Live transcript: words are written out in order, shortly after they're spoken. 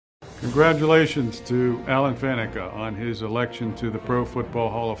Congratulations to Alan Faneca on his election to the Pro Football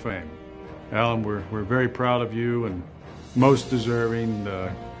Hall of Fame. Alan, we're very proud of you and most deserving.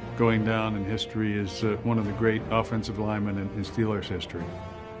 Going down in history as one of the great offensive linemen in Steelers history.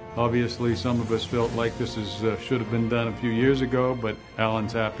 Obviously, some of us felt like this should have been done a few years ago, but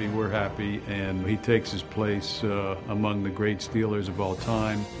Alan's happy, we're happy, and he takes his place among the great Steelers of all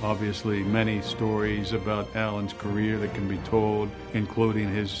time. Obviously, many stories about Alan's career that can be told,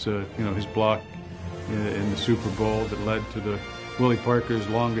 including his block in the Super Bowl that led to Willie Parker's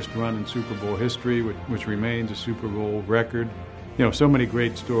longest run in Super Bowl history, which remains a Super Bowl record. So many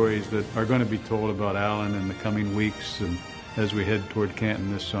great stories that are going to be told about Alan in the coming weeks and as we head toward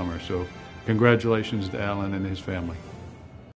Canton this summer. So congratulations to Alan and his family.